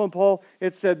a telephone pole,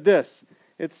 it said this.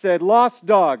 It said, lost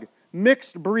dog,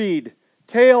 mixed breed,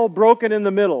 tail broken in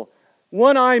the middle,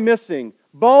 one eye missing,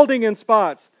 balding in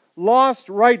spots, lost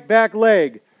right back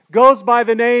leg, goes by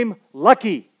the name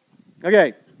Lucky.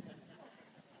 Okay.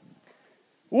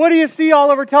 What do you see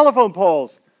all over telephone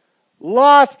poles?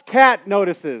 Lost cat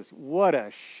notices. What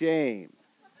a shame.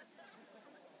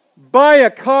 Buy a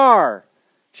car.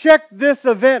 Check this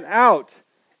event out.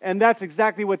 And that's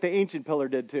exactly what the ancient pillar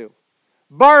did too.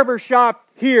 Barber shop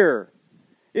here.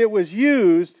 It was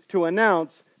used to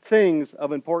announce things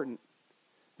of importance.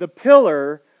 The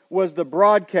pillar was the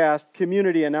broadcast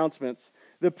community announcements.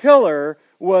 The pillar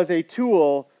was a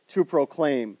tool to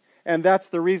proclaim. And that's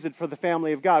the reason for the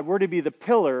family of God. We're to be the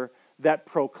pillar that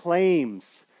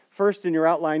proclaims. First in your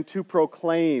outline, to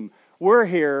proclaim. We're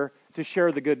here to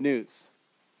share the good news.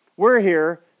 We're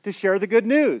here to share the good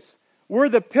news. We're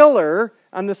the pillar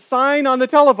on the sign on the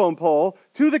telephone pole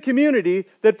to the community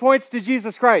that points to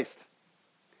Jesus Christ.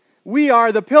 We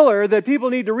are the pillar that people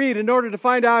need to read in order to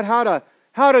find out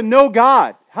how to know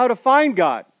God, how to find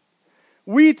God.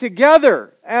 We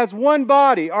together as one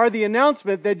body are the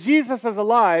announcement that Jesus is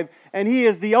alive and He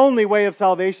is the only way of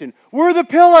salvation. We're the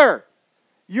pillar.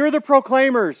 You're the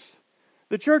proclaimers.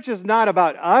 The church is not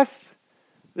about us.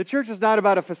 The church is not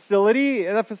about a facility.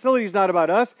 The facility is not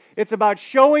about us. It's about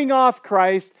showing off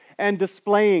Christ and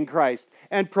displaying Christ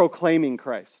and proclaiming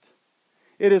Christ.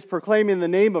 It is proclaiming the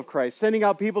name of Christ, sending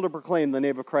out people to proclaim the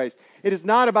name of Christ. It is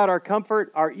not about our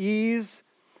comfort, our ease,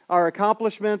 our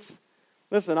accomplishments.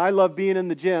 Listen, I love being in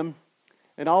the gym,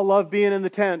 and I'll love being in the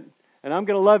tent, and I'm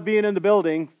going to love being in the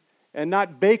building and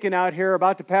not baking out here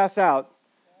about to pass out.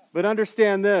 But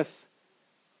understand this,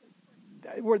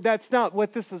 that's not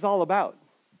what this is all about.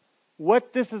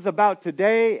 What this is about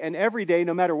today and every day,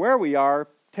 no matter where we are,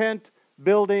 tent,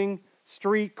 building,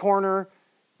 street, corner,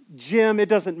 gym, it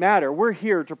doesn't matter. We're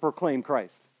here to proclaim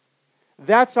Christ.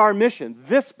 That's our mission.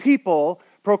 This people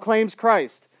proclaims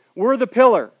Christ. We're the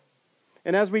pillar.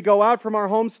 And as we go out from our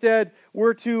homestead,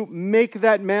 we're to make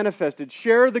that manifested.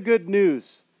 Share the good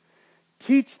news.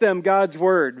 Teach them God's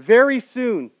word. Very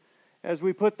soon, as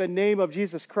we put the name of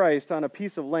Jesus Christ on a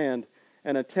piece of land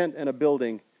and a tent and a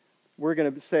building, we're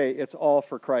going to say it's all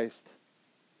for Christ.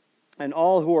 And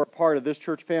all who are part of this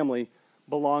church family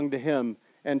belong to Him.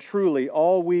 And truly,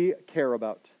 all we care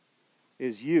about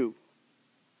is you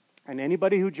and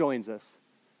anybody who joins us,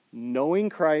 knowing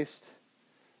Christ,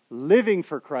 living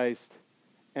for Christ,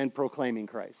 and proclaiming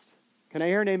Christ. Can I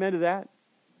hear an amen to that?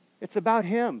 It's about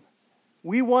Him.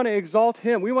 We want to exalt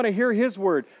Him. We want to hear His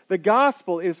word. The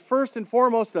gospel is first and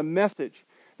foremost a message.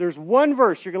 There's one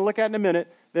verse you're going to look at in a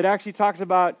minute that actually talks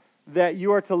about that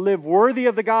you are to live worthy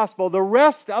of the gospel. The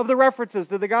rest of the references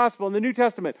to the gospel in the New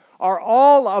Testament are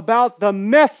all about the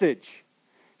message.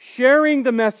 Sharing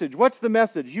the message. What's the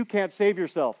message? You can't save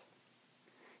yourself.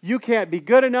 You can't be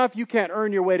good enough. You can't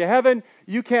earn your way to heaven.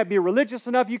 You can't be religious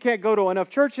enough. You can't go to enough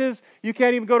churches. You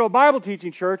can't even go to a Bible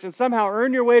teaching church and somehow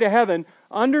earn your way to heaven.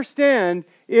 Understand,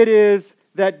 it is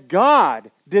that God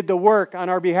did the work on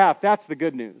our behalf. That's the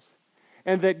good news.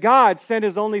 And that God sent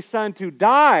His only Son to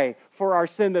die for our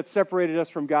sin that separated us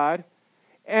from God,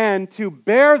 and to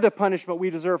bear the punishment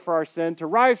we deserve for our sin, to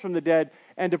rise from the dead,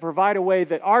 and to provide a way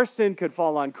that our sin could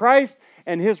fall on Christ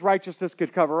and His righteousness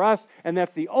could cover us. And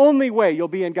that's the only way you'll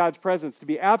be in God's presence, to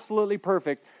be absolutely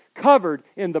perfect, covered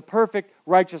in the perfect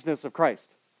righteousness of Christ.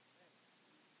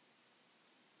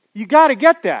 You got to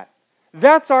get that.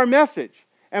 That's our message.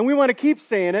 And we want to keep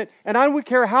saying it, and I don't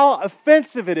care how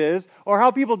offensive it is or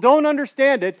how people don't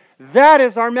understand it, that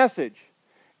is our message.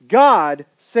 God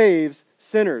saves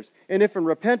sinners. And if in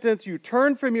repentance you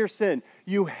turn from your sin,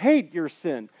 you hate your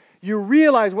sin, you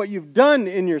realize what you've done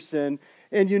in your sin,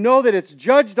 and you know that it's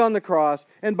judged on the cross,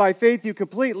 and by faith you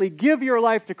completely give your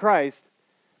life to Christ,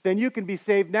 then you can be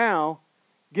saved now,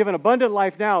 given abundant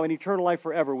life now, and eternal life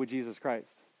forever with Jesus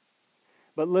Christ.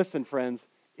 But listen, friends,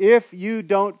 if you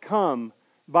don't come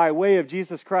by way of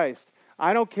Jesus Christ,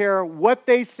 I don't care what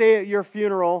they say at your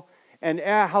funeral and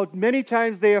how many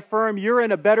times they affirm you're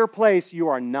in a better place, you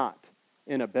are not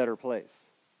in a better place.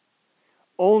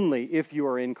 Only if you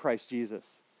are in Christ Jesus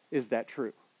is that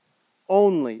true.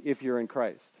 Only if you're in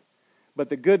Christ. But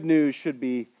the good news should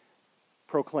be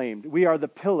proclaimed. We are the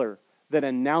pillar that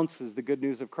announces the good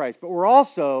news of Christ, but we're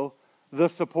also the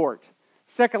support.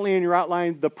 Secondly, in your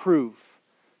outline, the proof.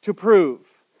 To prove.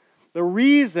 The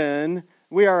reason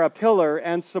we are a pillar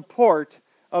and support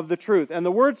of the truth. And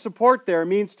the word support there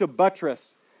means to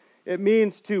buttress. It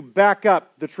means to back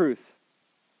up the truth.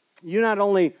 You not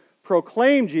only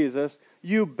proclaim Jesus,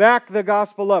 you back the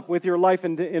gospel up with your life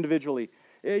individually.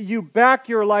 You back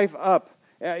your life up,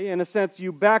 in a sense,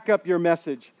 you back up your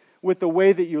message with the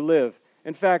way that you live.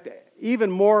 In fact, even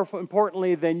more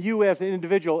importantly than you as an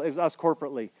individual is us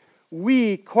corporately.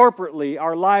 We corporately,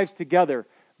 our lives together,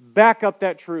 back up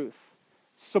that truth.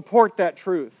 Support that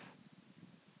truth.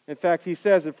 In fact, he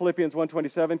says in Philippians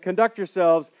 1:27, conduct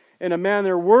yourselves in a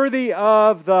manner worthy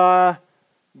of the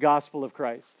gospel of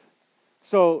Christ.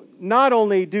 So not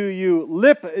only do you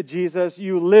lip Jesus,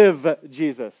 you live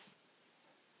Jesus.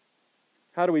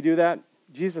 How do we do that?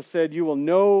 Jesus said, you will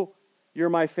know you're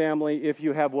my family if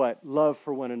you have what? Love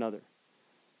for one another.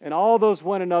 And all those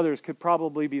one another's could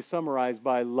probably be summarized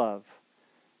by love.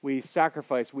 We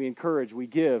sacrifice, we encourage, we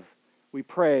give, we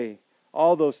pray,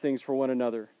 all those things for one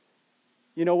another.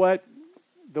 You know what?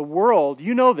 The world,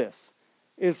 you know this,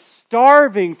 is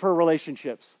starving for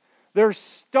relationships. They're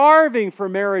starving for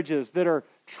marriages that are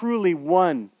truly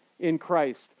one in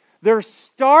Christ. They're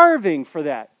starving for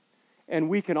that. And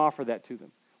we can offer that to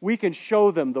them. We can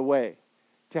show them the way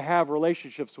to have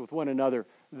relationships with one another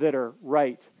that are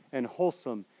right and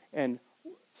wholesome and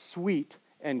sweet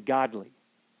and godly.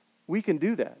 We can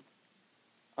do that.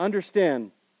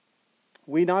 Understand,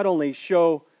 we not only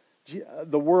show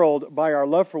the world by our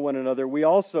love for one another, we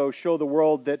also show the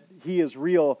world that He is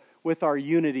real with our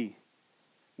unity,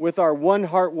 with our one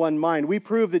heart, one mind. We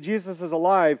prove that Jesus is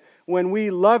alive when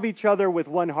we love each other with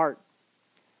one heart.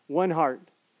 One heart.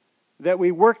 That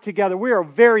we work together. We are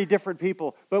very different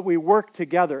people, but we work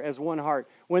together as one heart.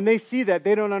 When they see that,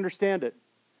 they don't understand it.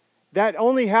 That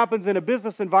only happens in a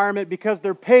business environment because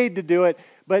they're paid to do it,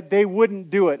 but they wouldn't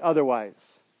do it otherwise.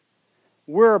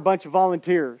 We're a bunch of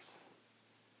volunteers.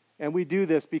 And we do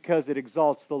this because it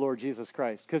exalts the Lord Jesus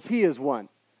Christ. Because He is one.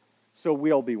 So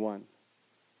we'll be one.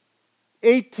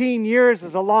 18 years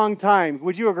is a long time.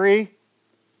 Would you agree?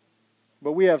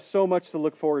 But we have so much to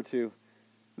look forward to.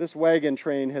 This wagon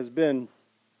train has been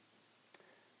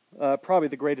probably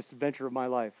the greatest adventure of my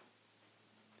life.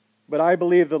 But I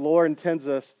believe the Lord intends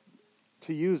us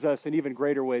to use us in even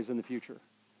greater ways in the future.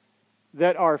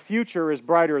 That our future is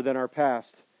brighter than our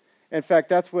past. In fact,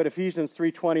 that's what Ephesians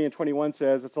 3:20 and 21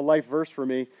 says. It's a life verse for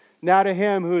me. Now to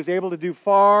Him who is able to do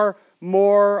far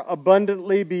more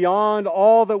abundantly beyond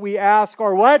all that we ask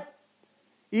or what?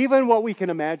 Even what we can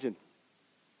imagine.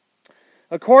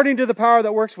 According to the power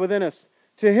that works within us.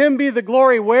 To Him be the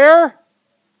glory where?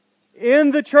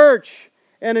 In the church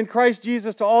and in Christ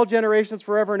Jesus to all generations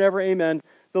forever and ever. Amen.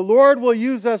 The Lord will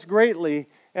use us greatly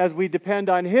as we depend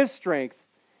on His strength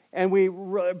and we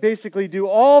basically do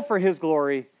all for His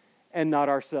glory and not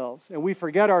ourselves. And we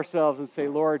forget ourselves and say,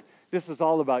 Lord, this is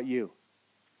all about You.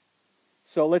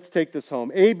 So let's take this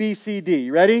home. A, B, C, D.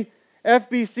 You ready?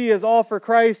 FBC is all for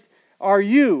Christ. Are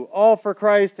you all for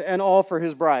Christ and all for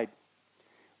His bride?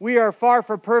 We are far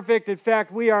from perfect. In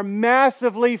fact, we are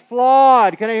massively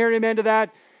flawed. Can I hear an amen to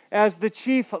that? As the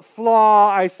chief flaw,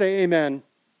 I say amen.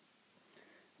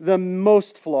 The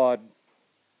most flawed.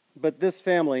 But this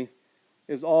family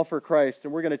is all for Christ.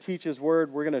 And we're going to teach His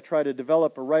Word. We're going to try to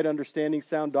develop a right understanding,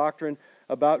 sound doctrine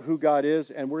about who God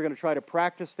is. And we're going to try to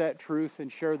practice that truth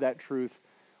and share that truth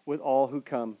with all who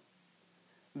come.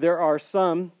 There are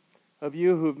some of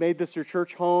you who have made this your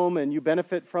church home and you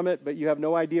benefit from it, but you have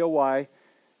no idea why.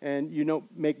 And you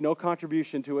make no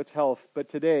contribution to its health. But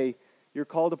today, you're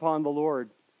called upon the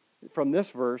Lord from this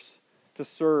verse to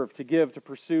serve, to give, to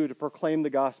pursue, to proclaim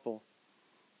the gospel.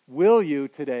 Will you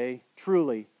today,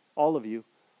 truly, all of you,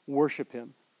 worship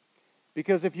Him?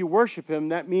 Because if you worship Him,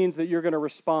 that means that you're going to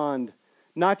respond,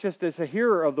 not just as a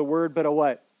hearer of the word, but a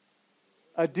what?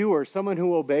 A doer, someone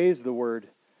who obeys the word,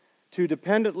 to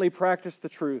dependently practice the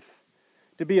truth,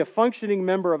 to be a functioning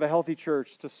member of a healthy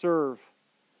church, to serve,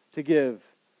 to give,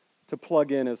 to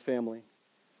plug in as family.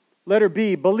 Letter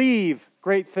B, believe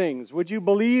great things. Would you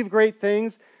believe great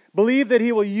things? Believe that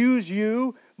He will use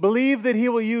you. Believe that He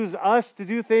will use us to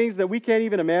do things that we can't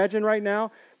even imagine right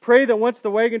now. Pray that once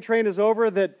the wagon train is over,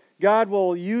 that God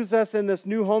will use us in this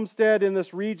new homestead, in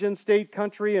this region, state,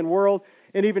 country, and world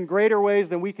in even greater ways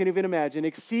than we can even imagine,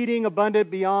 exceeding abundant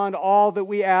beyond all that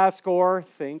we ask or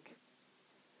think.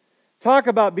 Talk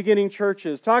about beginning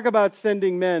churches. Talk about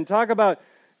sending men. Talk about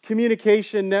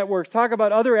communication networks. Talk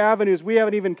about other avenues we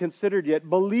haven't even considered yet.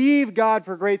 Believe God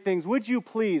for great things. Would you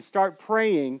please start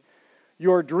praying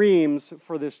your dreams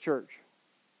for this church?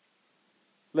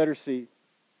 Letter C.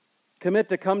 Commit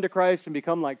to come to Christ and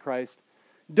become like Christ.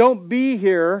 Don't be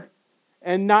here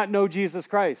and not know Jesus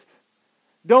Christ.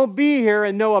 Don't be here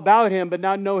and know about Him, but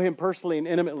not know Him personally and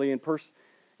intimately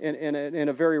in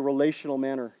a very relational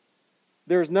manner.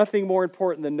 There's nothing more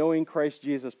important than knowing Christ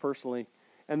Jesus personally.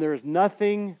 And there is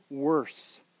nothing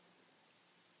worse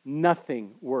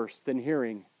than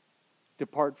hearing,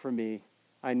 depart from me,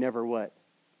 I never what?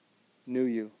 Knew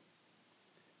you.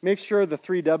 Make sure the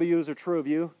 3 W's are true of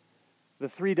you. The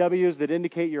 3 W's that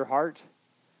indicate your heart.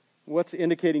 What's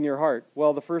indicating your heart?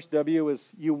 Well, the first W is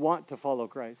you want to follow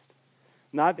Christ.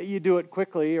 Not that you do it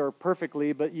quickly or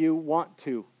perfectly, but you want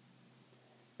to.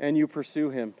 And you pursue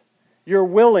Him. You're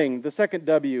willing, the second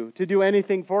W, to do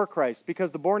anything for Christ,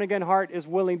 because the born-again heart is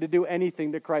willing to do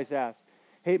anything that Christ asks.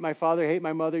 Hate my father, hate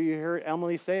my mother. You heard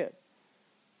Emily say it.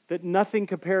 That nothing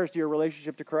compares to your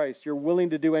relationship to Christ. You're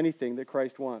willing to do anything that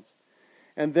Christ wants.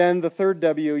 And then the third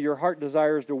W, your heart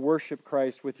desires to worship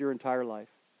Christ with your entire life.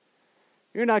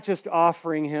 You're not just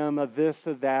offering Him a this,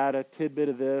 a that, a tidbit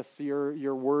of this,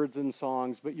 your words and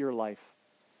songs, but your life.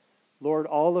 Lord,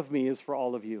 all of me is for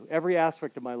all of You. Every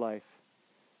aspect of my life.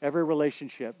 Every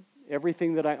relationship,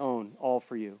 everything that I own, all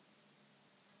for You.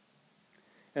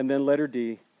 And then letter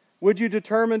D. Would you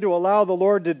determine to allow the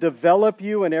Lord to develop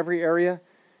you in every area?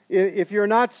 If you're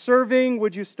not serving,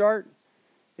 would you start?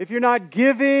 If you're not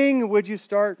giving, would you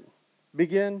start?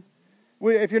 Begin?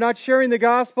 If you're not sharing the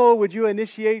gospel, would you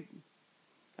initiate?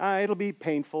 It'll be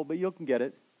painful, but you can get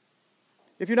it.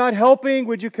 If you're not helping,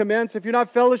 would you commence? If you're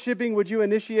not fellowshipping, would you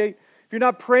initiate? If you're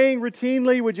not praying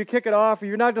routinely, would you kick it off? If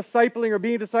you're not discipling or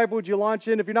being discipled, would you launch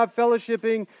in? If you're not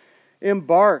fellowshipping,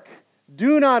 embark.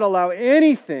 Do not allow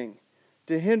anything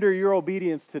to hinder your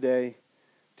obedience today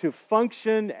to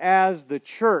function as the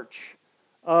church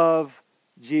of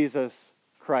Jesus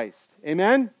Christ.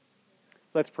 Amen?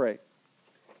 Let's pray.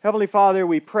 Heavenly Father,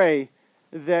 we pray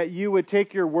that You would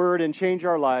take Your word and change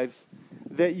our lives,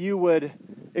 that You would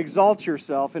exalt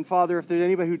Yourself. And Father, if there's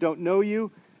anybody who don't know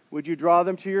You, would You draw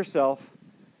them to Yourself?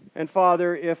 And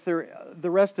Father, if the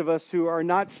rest of us who are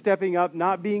not stepping up,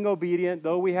 not being obedient,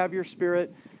 though we have Your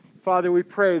Spirit, Father, we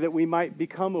pray that we might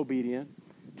become obedient.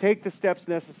 Take the steps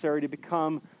necessary to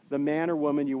become the man or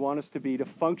woman You want us to be, to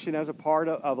function as a part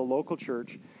of a local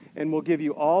church. And we'll give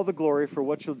You all the glory for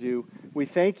what You'll do. We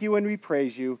thank You and we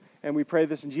praise You. And we pray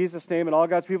this in Jesus' name. And all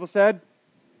God's people said,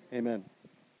 amen.